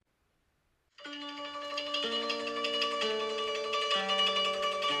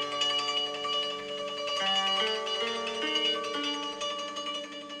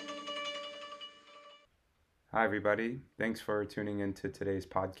Hi, everybody. Thanks for tuning into today's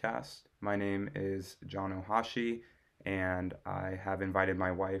podcast. My name is John Ohashi, and I have invited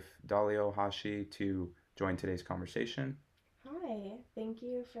my wife, Dahlia Ohashi, to join today's conversation. Hi, thank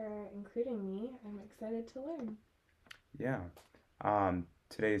you for including me. I'm excited to learn. Yeah.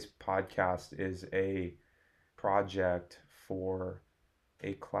 Today's podcast is a project for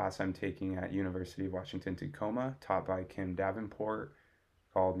a class I'm taking at University of Washington Tacoma, taught by Kim Davenport,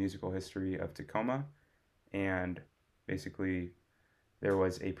 called Musical History of Tacoma. And basically, there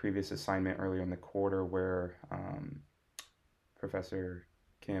was a previous assignment earlier in the quarter where Professor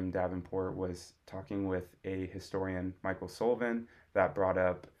Kim Davenport was talking with a historian, Michael Sullivan, that brought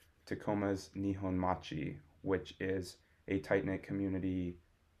up Tacoma's Nihon Machi, which is a tight knit community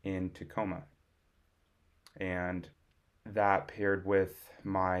in Tacoma. And that paired with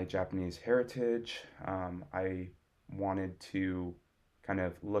my Japanese heritage, I wanted to kind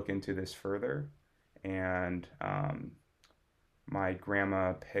of look into this further. And my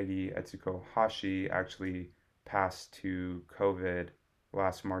grandma, Peggy Etsuko Hashi, actually passed to COVID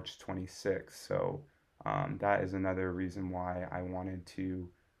last March 26th. So that is another reason why I wanted to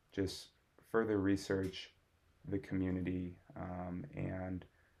just further research the community and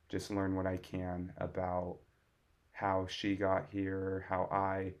just learn what I can about how she got here, how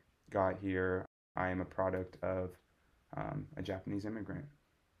I got here. I am a product of a Japanese immigrant.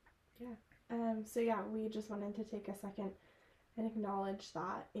 Yeah. We just wanted to take a second and acknowledge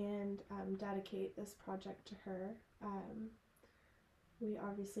that and dedicate this project to her. We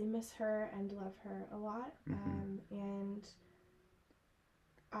obviously miss her and love her a lot. Hmm. And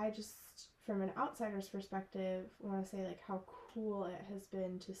I just, from an outsider's perspective, want to say like how cool it has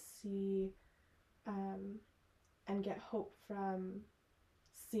been to see um, and get hope from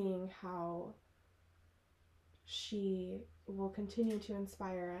seeing how she will continue to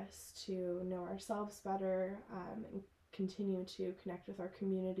inspire us to know ourselves better and continue to connect with our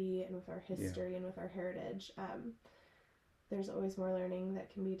community and with our Yeah, history and with our heritage. There's always more learning that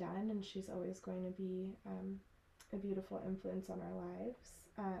can be done, and she's always going to be a beautiful influence on our lives.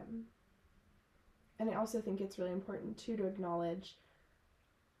 And I also think it's really important too to acknowledge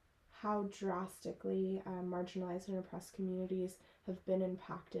how drastically marginalized and oppressed communities have been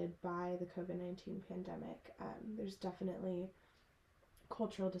impacted by the COVID-19 pandemic. There's definitely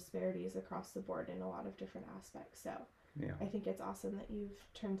cultural disparities across the board in a lot of different aspects. So yeah. I think it's awesome that you've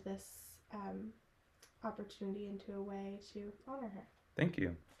turned this opportunity into a way to honor her. Thank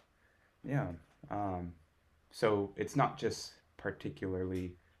you. Yeah. Um, so it's not just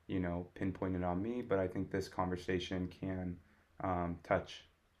particularly, pinpointed on me, but I think this conversation can touch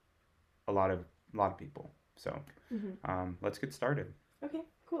a lot of people. So Mm-hmm. let's get started. Okay,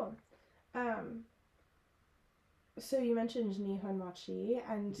 cool. Um, so you mentioned Nihon Machi,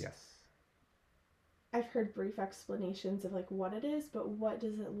 and Yes. I've heard brief explanations of like what it is, but what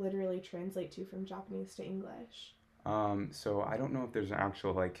does it literally translate to from Japanese to English? So I don't know if there's an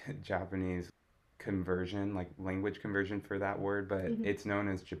actual like Japanese conversion, like language conversion for that word, but Mm-hmm. it's known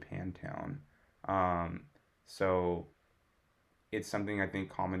as Japantown. Um, so it's something I think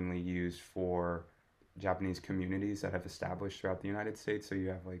commonly used for Japanese communities that have established throughout the United States. So you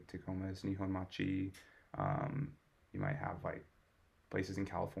have like Tacoma's Nihon Machi. Um, you might have like places in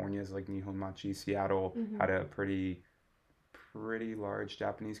California like Nihon Machi. Seattle Mm-hmm. had a pretty large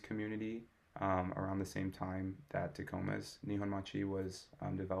Japanese community around the same time that Tacoma's Nihon Machi was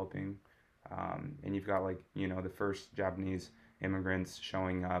developing. And you've got like the first Japanese immigrants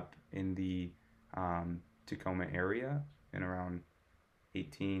showing up in the Tacoma area in around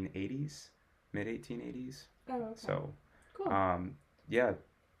 1880s, mid 1880s. Oh, okay. So, Cool. um, yeah,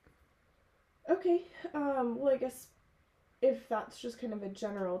 Okay. Well, I guess if that's just kind of a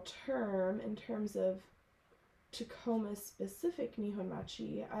general term in terms of Tacoma specific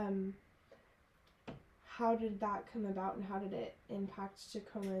Nihonmachi, how did that come about and how did it impact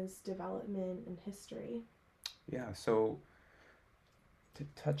Tacoma's development and history? yeah. So to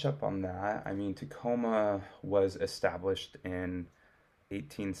touch up on that, I mean, Tacoma was established in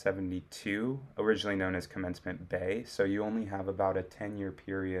 1872, originally known as Commencement Bay. So you only have about a 10-year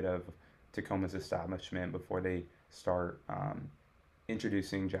period of Tacoma's establishment before they start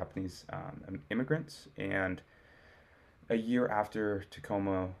introducing Japanese immigrants. And a year after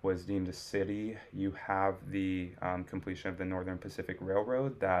Tacoma was deemed a city, you have the completion of the Northern Pacific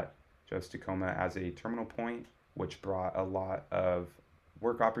Railroad that chose Tacoma as a terminal point, which brought a lot of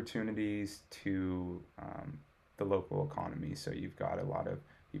work opportunities to the local economy. So you've got a lot of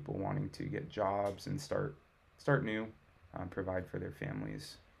people wanting to get jobs and start new, provide for their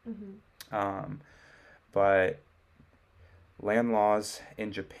families. Mm-hmm. Um, but land laws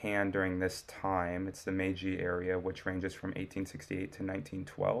in Japan during this time, it's the Meiji area, which ranges from 1868 to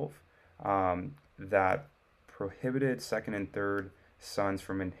 1912, that prohibited second and third sons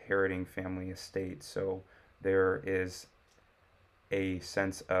from inheriting family estates. So there is a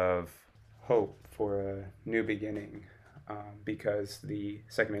sense of hope for a new beginning, because the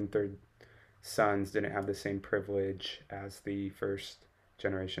second and third sons didn't have the same privilege as the first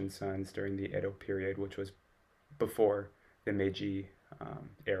generation sons during the Edo period, which was before the Meiji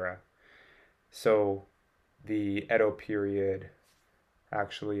era. So the Edo period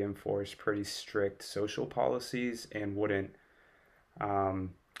actually enforced pretty strict social policies and wouldn't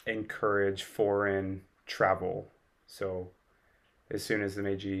encourage foreign travel. So as soon as the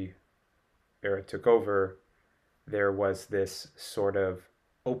Meiji era took over, there was this sort of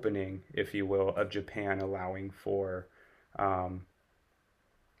opening, if you will, of Japan allowing for um,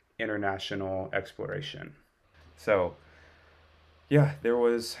 international exploration. So, yeah, there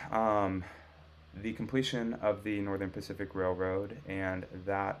was the completion of the Northern Pacific Railroad, and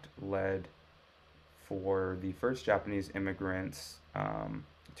that led for the first Japanese immigrants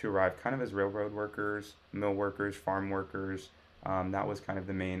to arrive kind of as railroad workers, mill workers, farm workers. That was kind of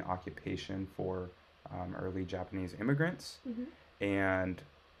the main occupation for early Japanese immigrants. Mm-hmm. And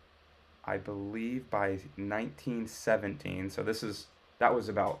I believe by 1917, so that was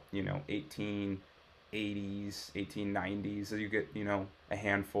about, 1880s, 1890s. So you get, a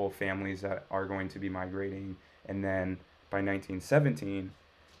handful of families that are going to be migrating. And then by 1917,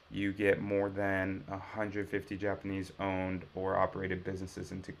 you get more than 150 Japanese owned or operated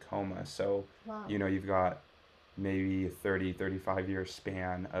businesses in Tacoma. So, Wow. you've got maybe a 30, 35-year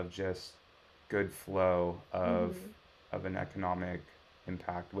span of just good flow Mm-hmm. of an economic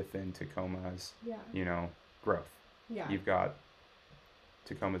impact within Tacoma's, Yeah. growth. Yeah. You've got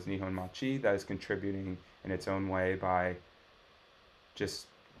Tacoma's Nihon Machi that is contributing in its own way by just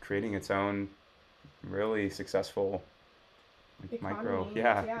creating its own really successful micro, Economy.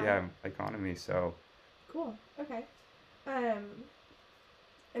 yeah, Yeah. yeah, economy. So, Cool. Okay. Um,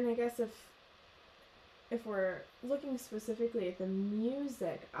 and I guess if we're looking specifically at the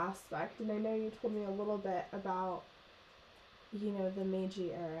music aspect, and I know you told me a little bit about, the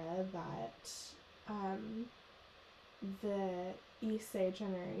Meiji era that the Issei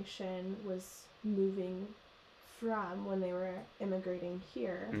generation was moving from when they were immigrating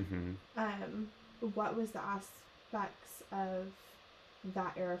here. mm-hmm. What was the aspects of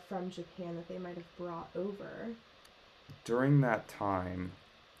that era from Japan that they might have brought over? During that time,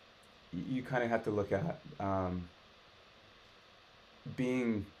 you kind of have to look at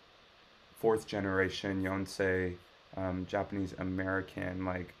being fourth generation Yonsei, Japanese American.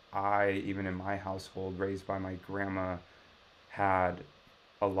 Like, even in my household, raised by my grandma, had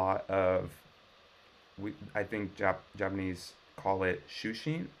a lot of, I think Japanese call it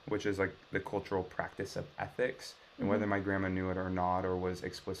shushin, which is like the cultural practice of ethics. And whether my grandma knew it or not, or was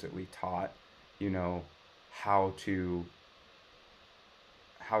explicitly taught, you know, how to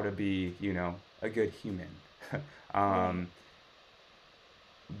be, a good human. Right.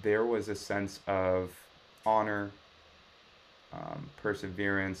 There was a sense of honor,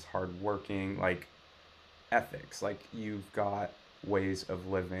 perseverance, hard working, like ethics. Like, you've got ways of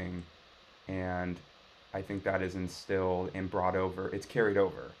living, and I think that is instilled and brought over. It's carried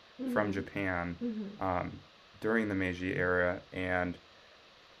over from Japan Mm-hmm. during the Meiji era, and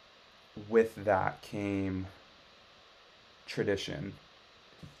with that came tradition,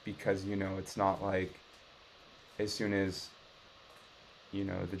 because it's not like as soon as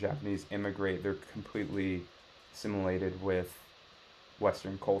the Japanese immigrate, they're completely assimilated with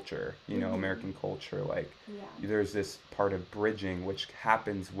Western culture, American culture. Like, Yeah. there's this part of bridging which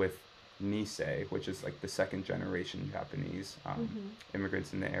happens with Nisei, which is like the second generation Japanese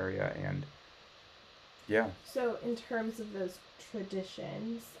immigrants in the area, and yeah. So, in terms of those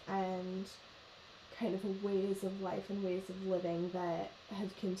traditions and kind of ways of life and ways of living that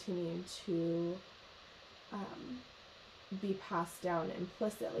have continued to be passed down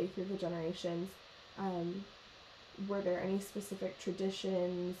implicitly through the generations, um, were there any specific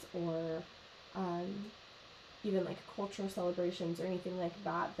traditions or even like cultural celebrations or anything like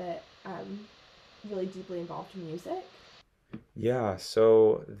that that really deeply involved music? Yeah,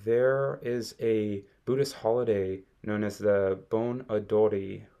 so there is a Buddhist holiday known as the Bon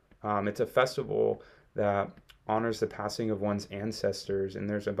Odori. It's a festival that honors the passing of one's ancestors, and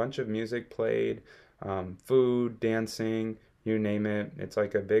there's a bunch of music played, food, dancing, you name it. It's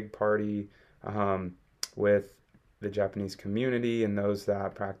like a big party um, with the Japanese community and those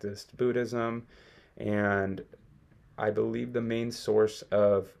that practiced Buddhism. And I believe the main source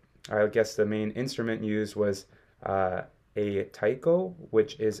of, I guess the main instrument used was a taiko,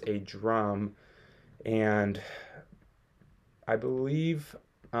 which is a drum, and I believe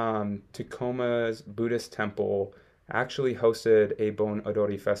Takoma's Buddhist temple actually hosted a Bon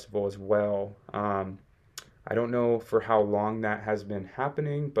Odori festival as well. I don't know for how long that has been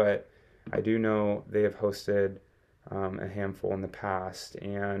happening, but I do know they have hosted a handful in the past,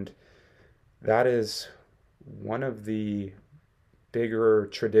 and that is one of the bigger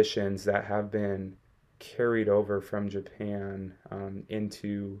traditions that have been carried over from Japan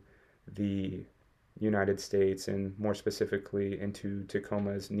into the United States and more specifically into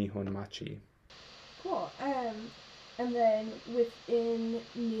Takoma's Nihon Machi. Cool. And then within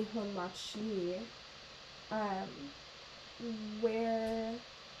Nihon Machi, um, where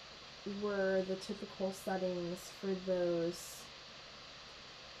were the typical settings for those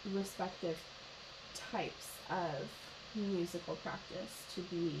respective types of musical practice to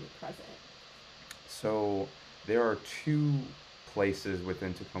be present? So there are two places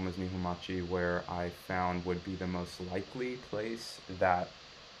within Takoma's Nihumachi where I found would be the most likely place that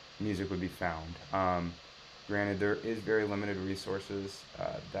music would be found. Granted, there is very limited resources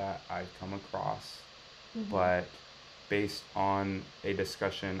that I've come across, Mm-hmm. but based on a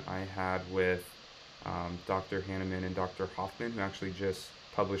discussion I had with Dr. Hanneman and Dr. Hoffman, who actually just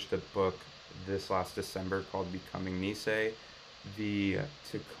published a book this last December called Becoming Nisei, the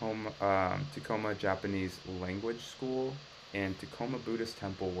Tacoma Japanese Language School and Tacoma Buddhist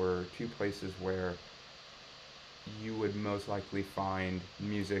Temple were two places where you would most likely find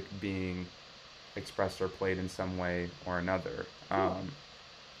music being expressed or played in some way or another. Cool.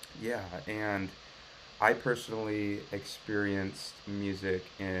 Yeah, and I personally experienced music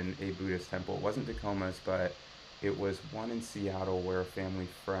in a Buddhist temple. It wasn't Tacoma's, but it was one in Seattle where a family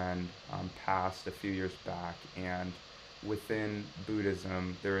friend passed a few years back. And within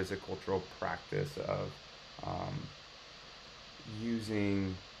Buddhism, there is a cultural practice of um,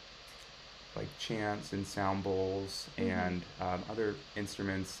 using like chants and sound bowls Mm-hmm. and other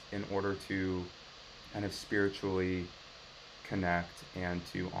instruments in order to kind of spiritually connect and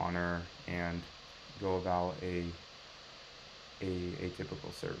to honor and go about a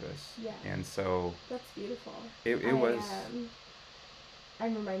typical service. Yeah, And so that's beautiful. it I was,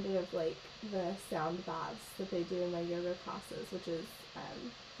 I'm reminded of like the sound baths that they do in my yoga classes, which is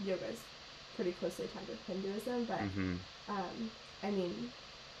yoga is pretty closely tied with Hinduism, but mm-hmm, um, I mean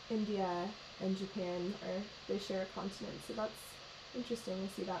India and Japan are they share a continent, so that's interesting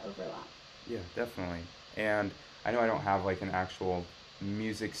to see that overlap. yeah, definitely. And I know I don't have like an actual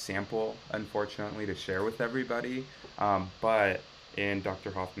music sample, unfortunately, to share with everybody, but in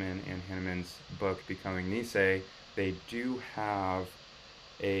Dr. Hoffman and Hanneman's book, Becoming Nisei, they do have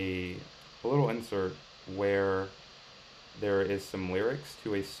a, a little insert where there is some lyrics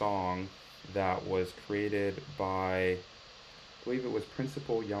to a song that was created by, I believe it was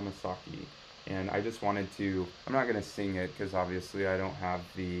Principal Yamasaki. And I just wanted to, I'm not going to sing it because obviously I don't have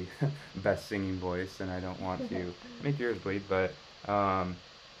the best singing voice and I don't want to make yours bleed, but um,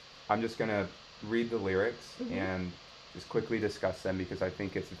 I'm just going to read the lyrics Mm-hmm. and just quickly discuss them because I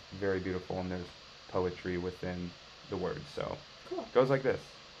think it's very beautiful and there's poetry within the words. So Cool. it goes like this: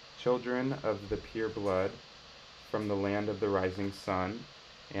 Children of the pure blood from the land of the rising sun,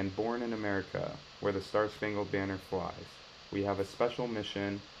 and born in America, where the Star Spangled Banner flies. We have a special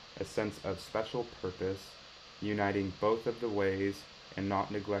mission, a sense of special purpose, uniting both of the ways and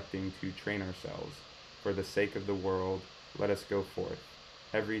not neglecting to train ourselves. For the sake of the world, let us go forth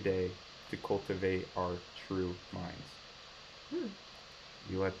every day to cultivate our true minds. Hmm.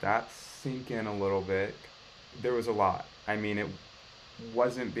 You let that sink in a little bit. There was a lot. I mean, it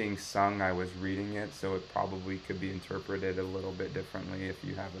wasn't being sung, I was reading it, so it probably could be interpreted a little bit differently if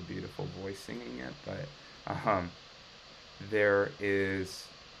you have a beautiful voice singing it. But there is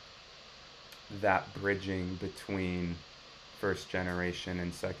that bridging between first generation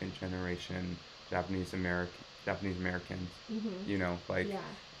and second generation Japanese Americans. Mm-hmm. You know, like Yeah,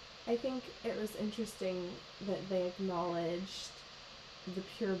 I think it was interesting that they acknowledged the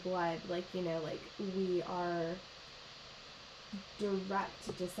pure blood, like like we are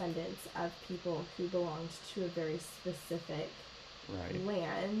direct descendants of people who belonged to a very specific right.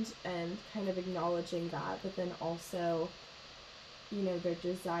 land, and kind of acknowledging that, but then also their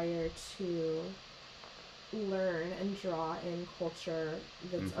desire to learn and draw in culture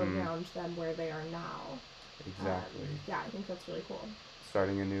that's Mm-hmm. around them where they are now. Exactly. Yeah, I think that's really cool.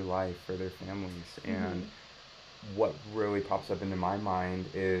 Starting a new life for their families. And Mm-hmm. what really pops up into my mind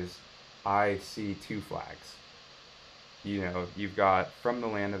is I see two flags. You know, you've got from the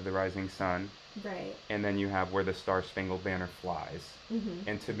land of the rising sun, Right. and then you have where the Star Spangled Banner flies. Mm-hmm.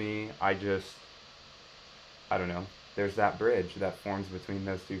 And to me, I don't know. there's that bridge that forms between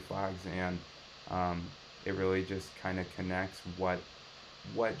those two flags, and um, it really just kind of connects what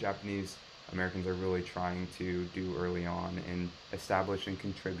Japanese Americans are really trying to do early on and establish and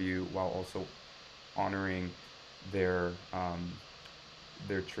contribute while also honoring their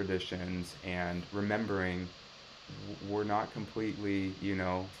their traditions and remembering we're not completely,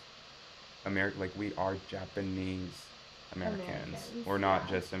 like we are Japanese Americans. Americans, We're not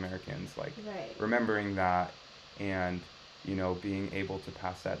yeah. just Americans. Like Right. remembering that and being able to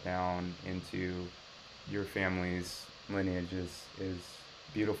pass that down into your family's lineage is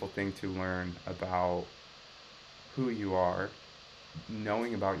beautiful thing to learn about who you are,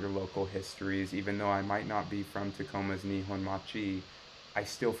 knowing about your local histories. Even though I might not be from Tacoma's Nihon Machi, I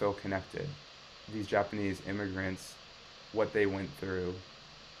still feel connected. These Japanese immigrants, what they went through,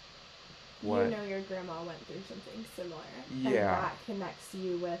 You what, know your grandma went through something similar, and yeah, that connects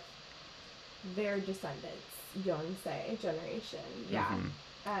you with their descendants, Yonsei generation. Yeah.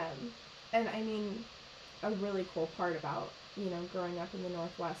 mm-hmm, Um, and I mean, a really cool part about, growing up in the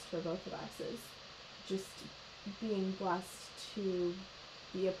Northwest for both of us is just being blessed to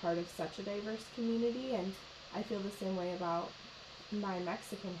be a part of such a diverse community. And I feel the same way about my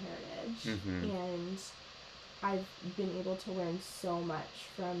Mexican heritage. mm-hmm, And I've been able to learn so much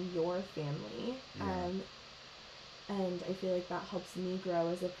from your family. yeah, And I feel like that helps me grow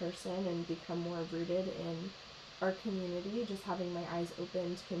as a person and become more rooted in our community, just having my eyes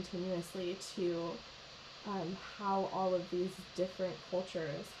opened continuously to how all of these different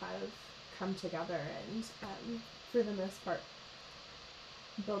cultures have come together and, for the most part,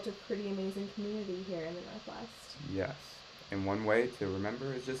 built a pretty amazing community here in the Northwest. yes. And one way to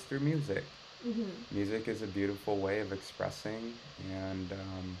remember is just through music. Mm-hmm. Music is a beautiful way of expressing and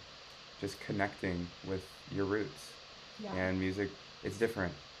just connecting with your roots. Yeah. And music, it's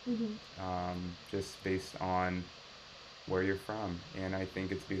different, Mm-hmm. just based on where you're from. And I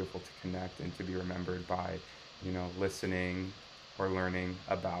think it's beautiful to connect and to be remembered by, listening or learning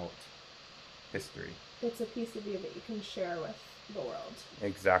about history. It's a piece of you that you can share with the world.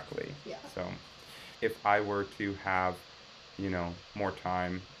 Exactly. Yeah. So if I were to have, more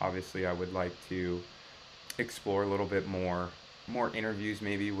time, obviously I would like to explore a little bit more interviews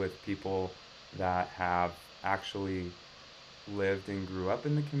maybe with people that have actually lived and grew up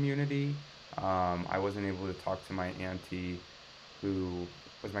in the community. I wasn't able to talk to my auntie, who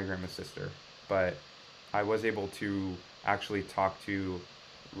was my grandma's sister, but I was able to actually talk to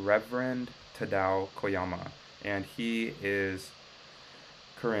Reverend Tadao Koyama, and he is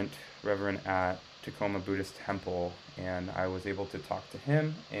current Reverend at Tacoma Buddhist Temple, and I was able to talk to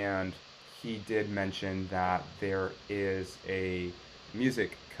him, and he did mention that there is a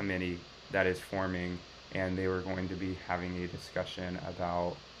music committee that is forming, and they were going to be having a discussion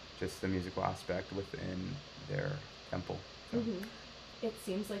about just the musical aspect within their temple. So, Mm-hmm. It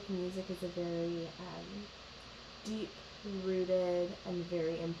seems like music is a very deep rooted and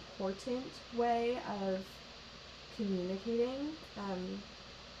very important way of communicating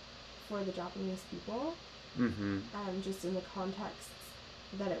for the Japanese people, mm-hmm. just in the contexts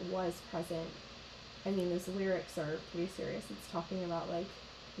that it was present. I mean, those lyrics are pretty serious. It's talking about like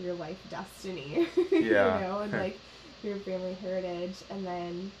your life destiny, Yeah. and like your family heritage, and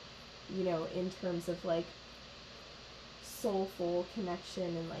then, in terms of like soulful connection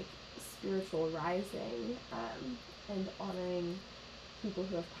and like spiritual rising, and honoring people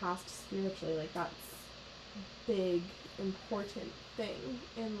who have passed spiritually, like that's big important thing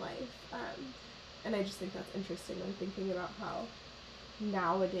in life. And I just think that's interesting when thinking about how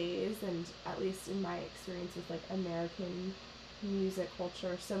nowadays, and at least in my experience with like American music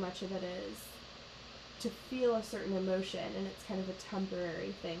culture, so much of it is to feel a certain emotion, and it's kind of a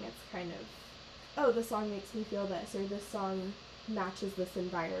temporary thing. It's kind of, oh, this song makes me feel this, or this song matches this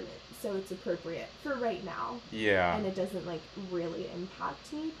environment, so it's appropriate for right now. Yeah. And it doesn't like really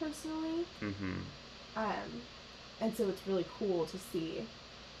impact me personally. Mm-hmm. And so it's really cool to see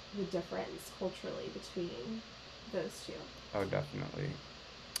the difference culturally between those two. Oh, definitely.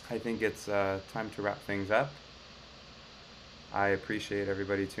 I think it's time to wrap things up. I appreciate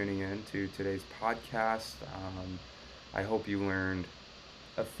everybody tuning in to today's podcast. I hope you learned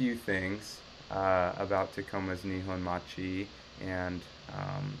a few things about Tacoma's Nihon Machi, and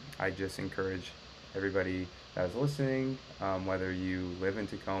I just encourage everybody that is listening, whether you live in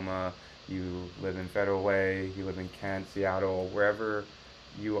Tacoma, you live in Federal Way, you live in Kent, Seattle, wherever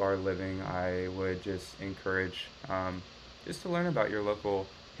you are living, I would just encourage just to learn about your local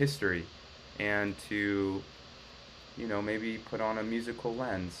history and to, maybe put on a musical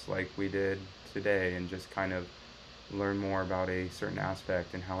lens like we did today and just kind of learn more about a certain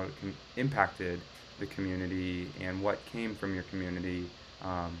aspect and how it impacted the community and what came from your community,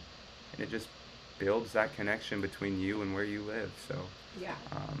 and it just builds that connection between you and where you live. So Yeah.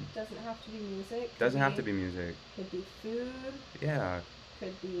 Doesn't have to be music. Doesn't have to be music. Could be food. Yeah.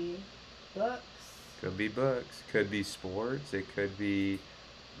 Could be books. Could be books. Could be sports. It could be,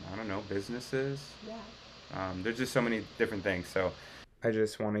 I don't know, businesses. Yeah. There's just so many different things. So I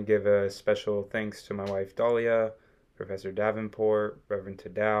just want to give a special thanks to my wife Dahlia, Professor Davenport, Reverend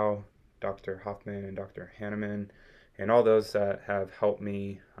Tadao, Dr. Hoffman, and Dr. Hanneman, and all those that have helped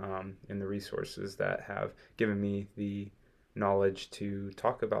me in the resources that have given me the knowledge to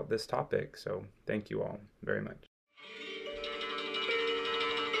talk about this topic. So thank you all very much.